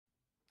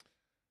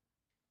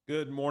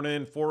Good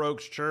morning, Four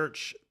Oaks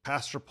Church.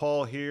 Pastor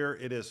Paul here.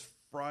 It is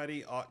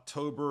Friday,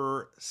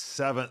 October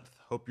 7th.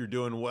 Hope you're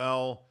doing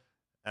well.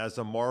 As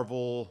a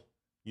Marvel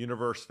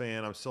Universe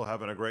fan, I'm still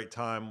having a great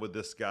time with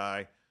this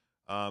guy.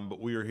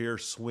 But we are here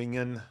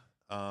swinging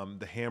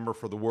the hammer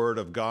for the Word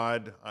of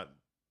God.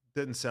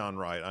 Didn't sound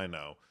right, I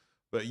know.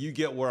 But you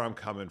get where I'm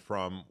coming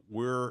from.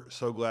 We're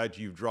so glad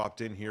you've dropped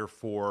in here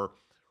for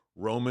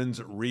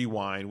Romans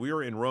Rewind. We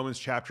are in Romans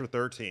chapter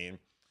 13.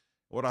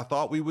 What I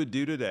thought we would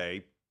do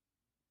today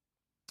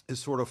is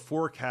sort of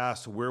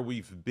forecast where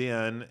we've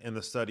been in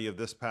the study of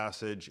this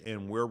passage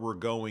and where we're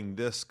going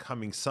this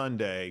coming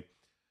Sunday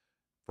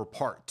for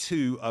part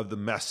two of the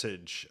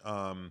message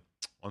on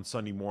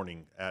Sunday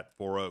morning at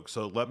Four Oaks.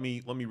 So let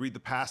me read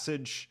the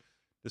passage,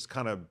 just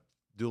kind of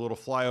do a little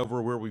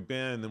flyover where we've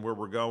been and then where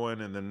we're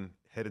going, and then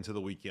head into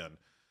the weekend.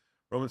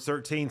 Romans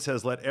 13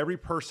 says, "Let every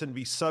person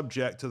be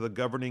subject to the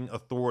governing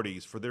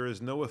authorities, for there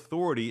is no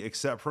authority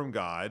except from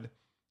God,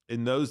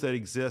 and those that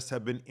exist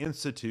have been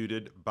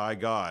instituted by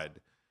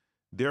God.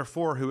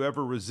 Therefore,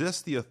 whoever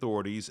resists the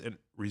authorities and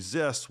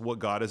resists what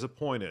God has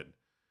appointed,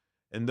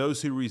 and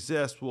those who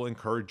resist will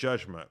incur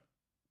judgment.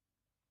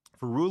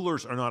 For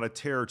rulers are not a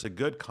terror to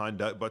good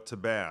conduct, but to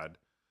bad.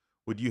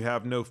 Would you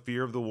have no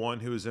fear of the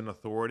one who is in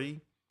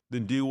authority?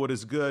 Then do what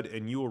is good,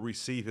 and you will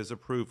receive his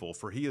approval,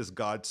 for he is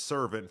God's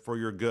servant for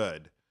your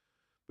good.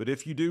 But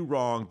if you do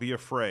wrong, be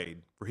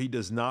afraid, for he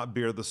does not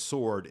bear the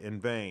sword in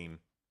vain.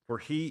 For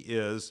he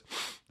is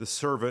the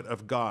servant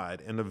of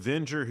God, an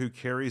avenger who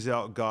carries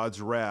out God's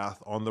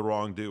wrath on the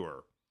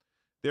wrongdoer.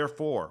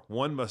 Therefore,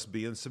 one must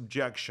be in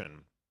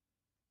subjection,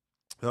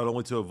 not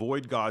only to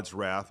avoid God's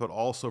wrath, but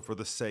also for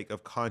the sake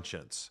of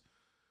conscience.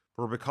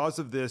 For because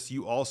of this,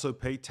 you also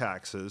pay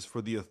taxes,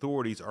 for the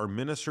authorities are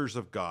ministers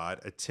of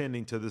God,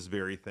 attending to this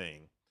very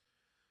thing.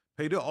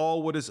 Pay to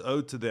all what is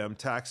owed to them,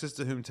 taxes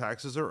to whom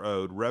taxes are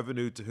owed,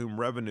 revenue to whom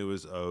revenue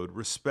is owed,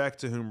 respect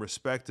to whom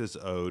respect is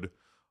owed,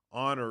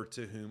 honor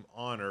to whom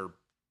honor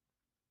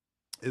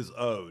is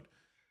owed."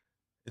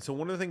 And so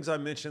one of the things I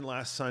mentioned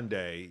last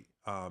Sunday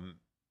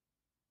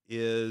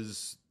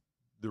is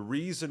the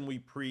reason we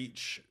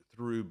preach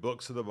through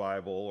books of the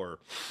Bible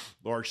or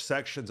large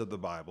sections of the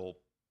Bible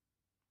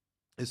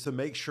is to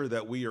make sure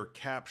that we are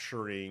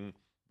capturing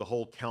the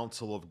whole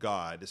counsel of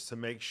God, is to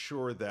make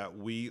sure that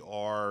we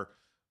are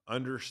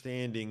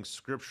understanding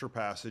scripture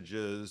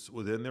passages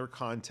within their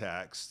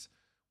context,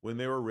 when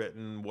they were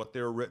written, what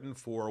they were written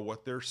for,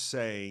 what they're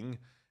saying,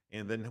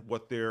 and then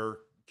what they're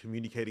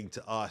communicating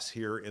to us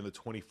here in the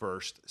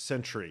 21st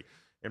century.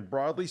 And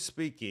broadly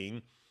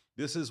speaking,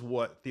 this is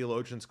what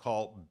theologians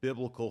call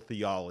biblical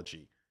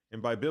theology.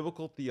 And by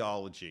biblical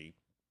theology,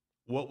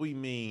 what we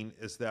mean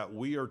is that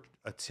we are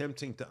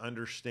attempting to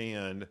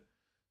understand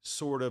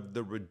sort of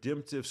the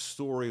redemptive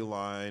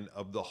storyline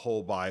of the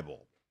whole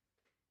Bible.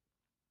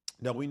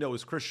 Now, we know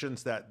as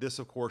Christians that this,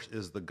 of course,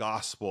 is the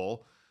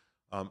gospel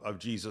of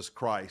Jesus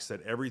Christ,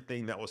 that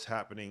everything that was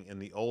happening in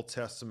the Old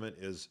Testament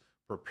is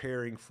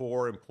preparing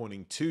for and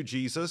pointing to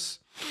Jesus.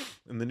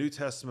 And the New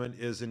Testament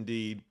is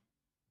indeed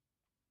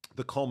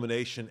the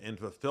culmination and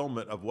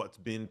fulfillment of what's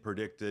been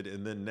predicted,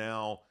 and then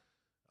now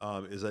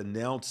is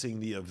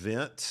announcing the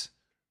event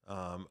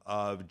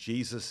of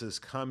Jesus's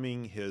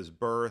coming, his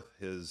birth,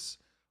 his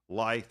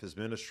life, his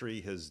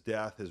ministry, his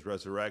death, his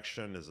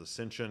resurrection, his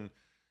ascension,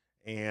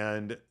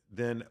 and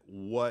then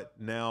what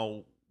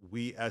now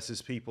we as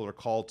his people are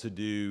called to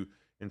do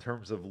in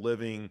terms of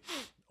living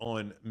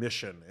on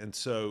mission. And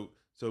so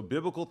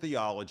biblical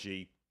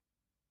theology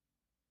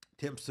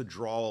attempts to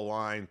draw a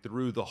line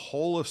through the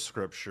whole of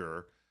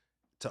Scripture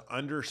to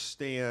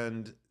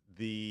understand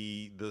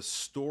the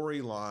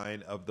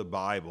storyline of the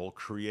Bible: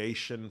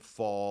 creation,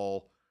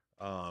 fall,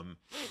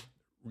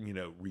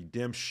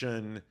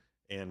 redemption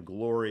and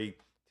glory.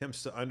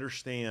 Attempts to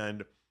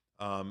understand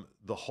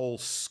the whole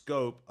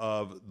scope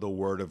of the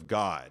Word of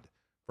God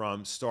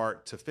from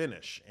start to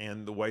finish.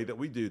 And the way that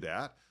we do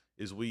that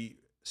is we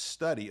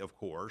study, of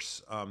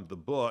course, the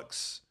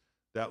books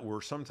that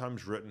were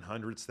sometimes written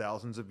hundreds,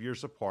 thousands of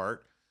years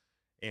apart,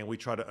 and we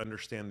try to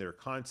understand their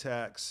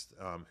context,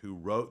 who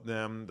wrote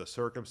them, the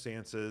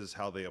circumstances,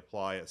 how they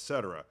apply,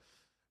 etc.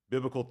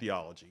 Biblical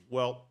theology.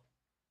 Well,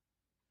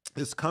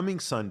 this coming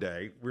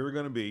Sunday, we're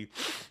going to be,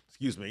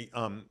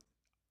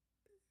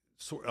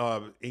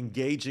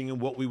 engaging in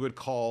what we would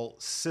call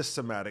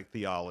systematic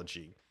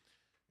theology.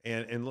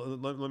 And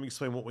let me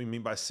explain what we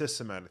mean by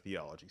systematic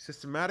theology.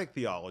 Systematic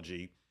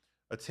theology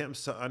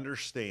attempts to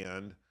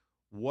understand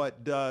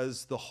what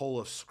does the whole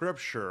of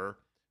Scripture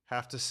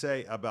have to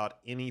say about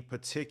any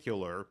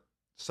particular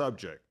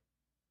subject.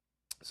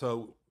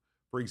 So,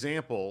 for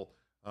example,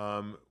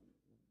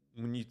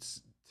 when you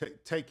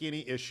take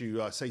any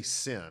issue, say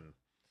sin,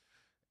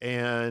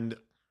 and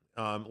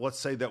let's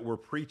say that we're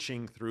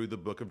preaching through the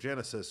book of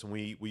Genesis, and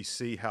we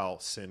see how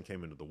sin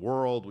came into the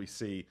world. We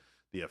see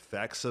the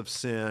effects of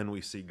sin.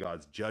 We see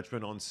God's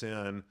judgment on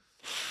sin,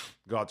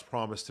 God's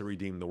promise to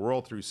redeem the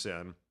world through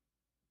sin.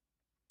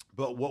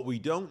 But what we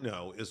don't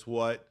know is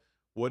what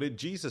did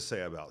Jesus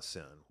say about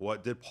sin?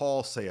 What did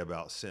Paul say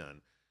about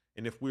sin?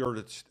 And if we are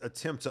to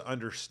attempt to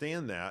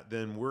understand that,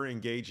 then we're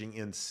engaging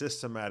in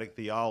systematic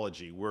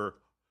theology. We're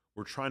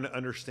trying to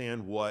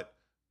understand what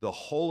the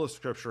whole of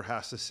Scripture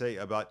has to say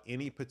about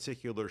any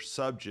particular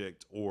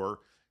subject or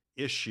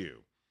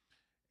issue.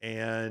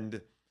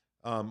 And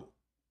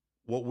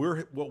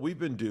what we've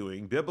been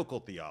doing, biblical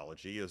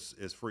theology,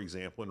 is for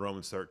example in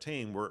Romans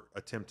 13, we're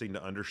attempting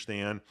to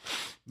understand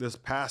this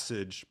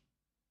passage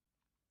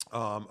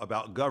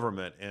about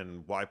government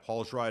and why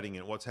Paul's writing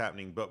and what's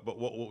happening. But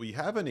what we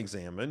haven't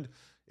examined,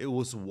 it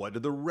was what do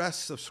the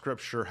rest of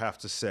Scripture have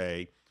to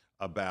say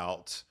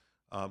about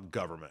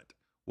government?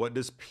 What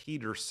does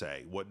Peter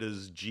say? What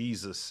does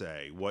Jesus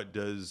say? What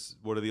do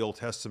the Old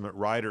Testament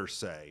writers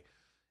say?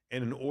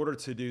 And in order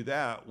to do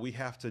that, we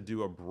have to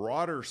do a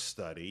broader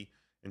study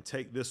and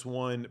take this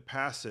one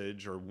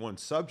passage or one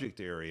subject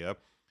area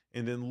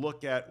and then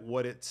look at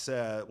what it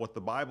said, what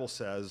the Bible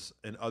says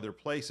in other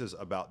places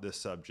about this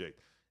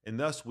subject. And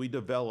thus we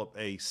develop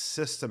a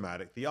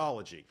systematic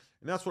theology.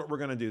 And that's what we're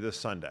going to do this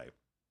Sunday.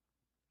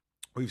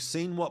 We've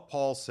seen what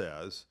Paul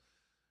says,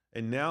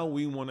 and now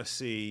we want to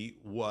see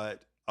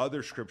what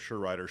other scripture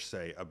writers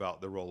say about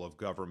the role of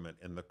government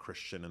in the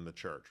Christian and the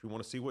church. We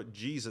want to see what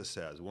Jesus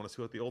says. We want to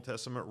see what the Old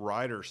Testament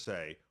writers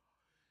say.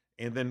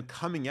 And then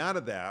coming out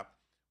of that,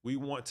 we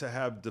want to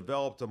have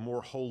developed a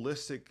more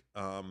holistic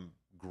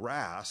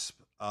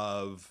grasp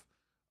of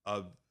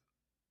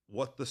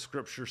what the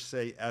scriptures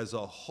say as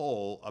a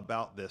whole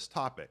about this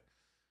topic.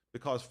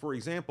 Because, for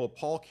example,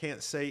 Paul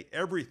can't say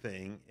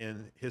everything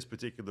in his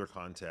particular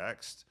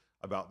context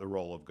about the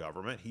role of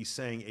government. He's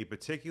saying a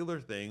particular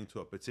thing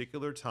to a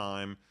particular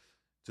time,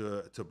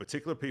 to a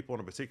particular people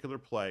in a particular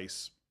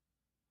place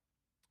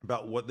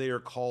about what they are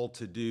called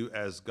to do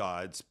as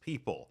God's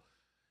people.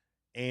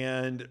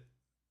 And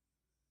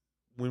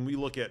when we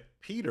look at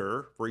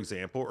Peter, for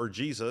example, or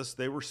Jesus,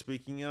 they were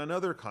speaking in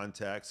another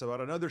context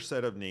about another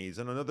set of needs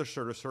and another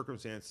sort of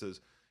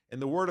circumstances.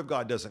 And the Word of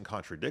God doesn't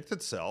contradict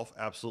itself,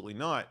 absolutely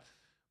not.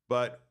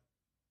 But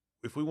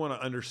if we want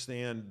to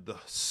understand the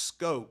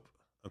scope,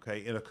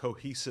 okay, in a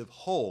cohesive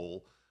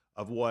whole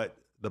of what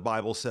the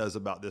Bible says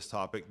about this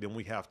topic, then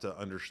we have to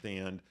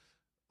understand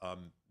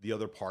the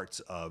other parts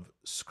of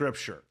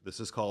Scripture. This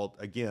is called,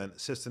 again,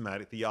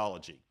 systematic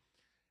theology.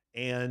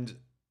 And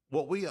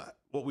what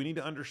we need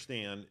to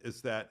understand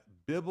is that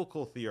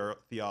biblical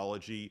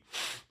theology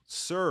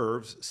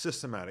serves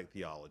systematic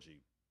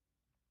theology.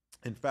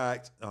 In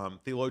fact,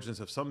 theologians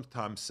have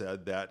sometimes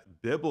said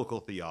that biblical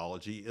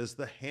theology is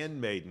the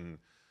handmaiden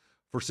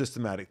for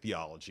systematic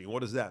theology. And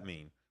what does that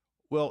mean?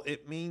 Well,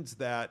 it means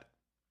that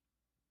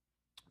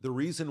the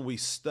reason we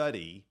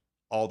study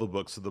all the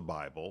books of the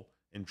Bible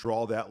and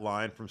draw that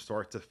line from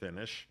start to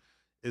finish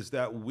is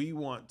that we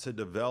want to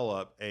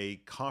develop a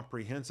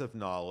comprehensive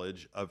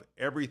knowledge of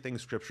everything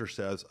Scripture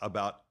says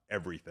about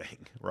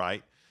everything,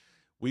 right?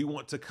 We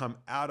want to come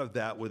out of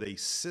that with a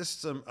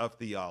system of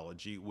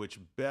theology which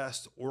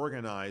best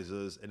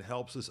organizes and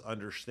helps us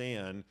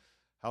understand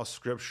how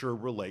Scripture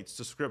relates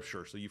to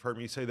Scripture. So you've heard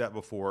me say that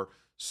before.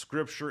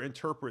 Scripture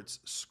interprets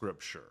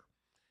Scripture.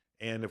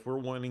 And if we're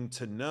wanting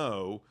to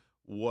know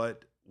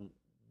what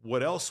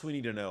else we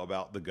need to know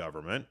about the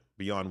government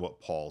beyond what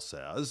Paul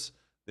says,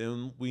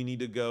 then we need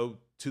to go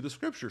to the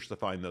Scriptures to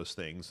find those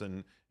things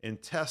and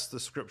test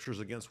the Scriptures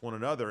against one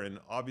another. And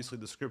obviously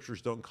the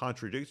Scriptures don't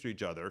contradict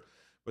each other,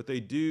 but they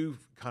do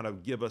kind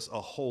of give us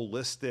a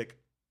holistic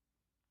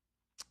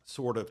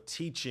sort of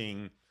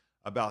teaching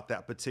about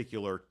that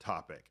particular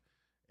topic.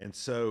 And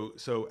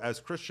so as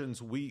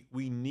Christians, we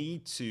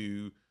need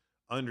to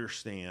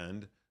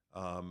understand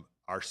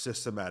our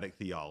systematic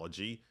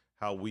theology,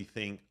 how we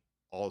think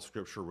all of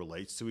Scripture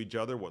relates to each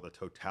other, what the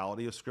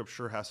totality of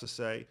Scripture has to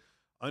say,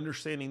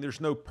 understanding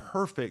there's no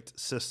perfect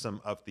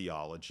system of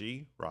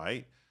theology,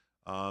 right?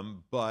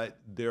 But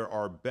there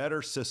are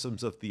better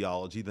systems of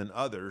theology than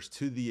others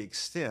to the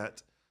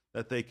extent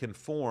that they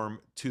conform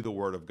to the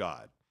Word of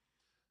God.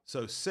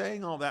 So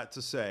saying all that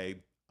to say,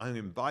 I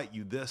invite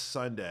you this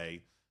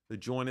Sunday to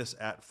join us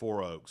at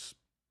Four Oaks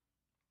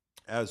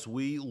as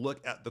we look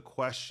at the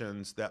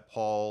questions that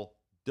Paul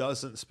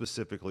doesn't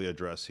specifically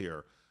address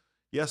here.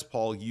 Yes,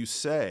 Paul, you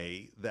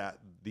say that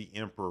the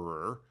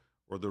emperor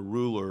or the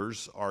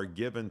rulers are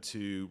given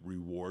to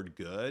reward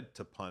good,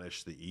 to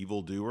punish the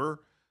evildoer,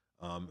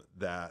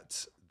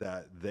 that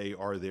they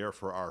are there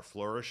for our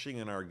flourishing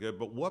and our good.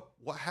 But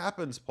what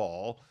happens,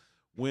 Paul,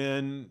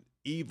 when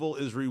evil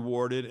is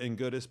rewarded and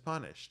good is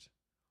punished?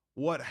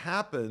 What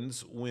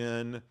happens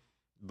when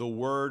the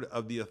word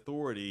of the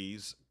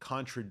authorities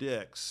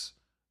contradicts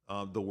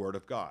the word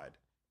of God?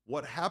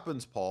 What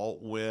happens, Paul,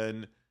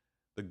 when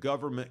the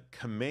government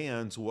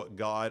commands what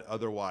God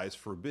otherwise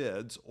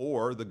forbids,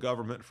 or the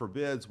government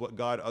forbids what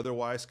God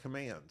otherwise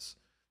commands?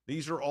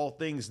 These are all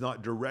things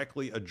not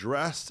directly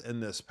addressed in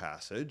this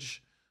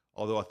passage,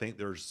 although I think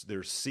there's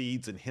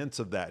seeds and hints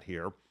of that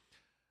here.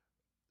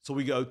 So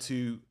we go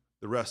to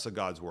the rest of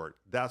God's word.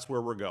 That's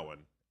where we're going,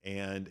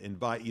 and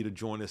invite you to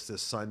join us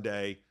this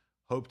Sunday.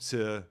 Hope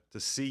to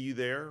see you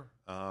there,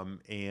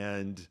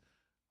 and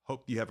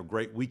hope you have a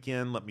great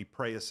weekend. Let me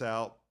pray us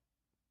out.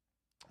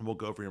 And we'll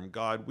go for him.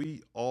 God,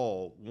 we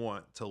all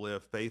want to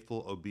live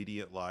faithful,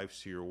 obedient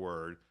lives to your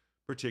word,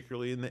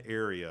 particularly in the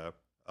area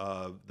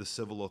of the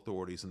civil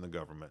authorities and the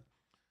government.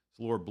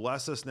 So, Lord,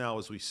 bless us now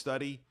as we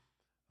study,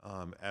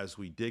 as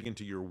we dig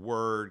into your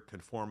word,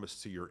 conform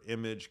us to your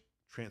image,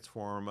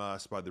 transform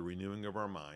us by the renewing of our mind.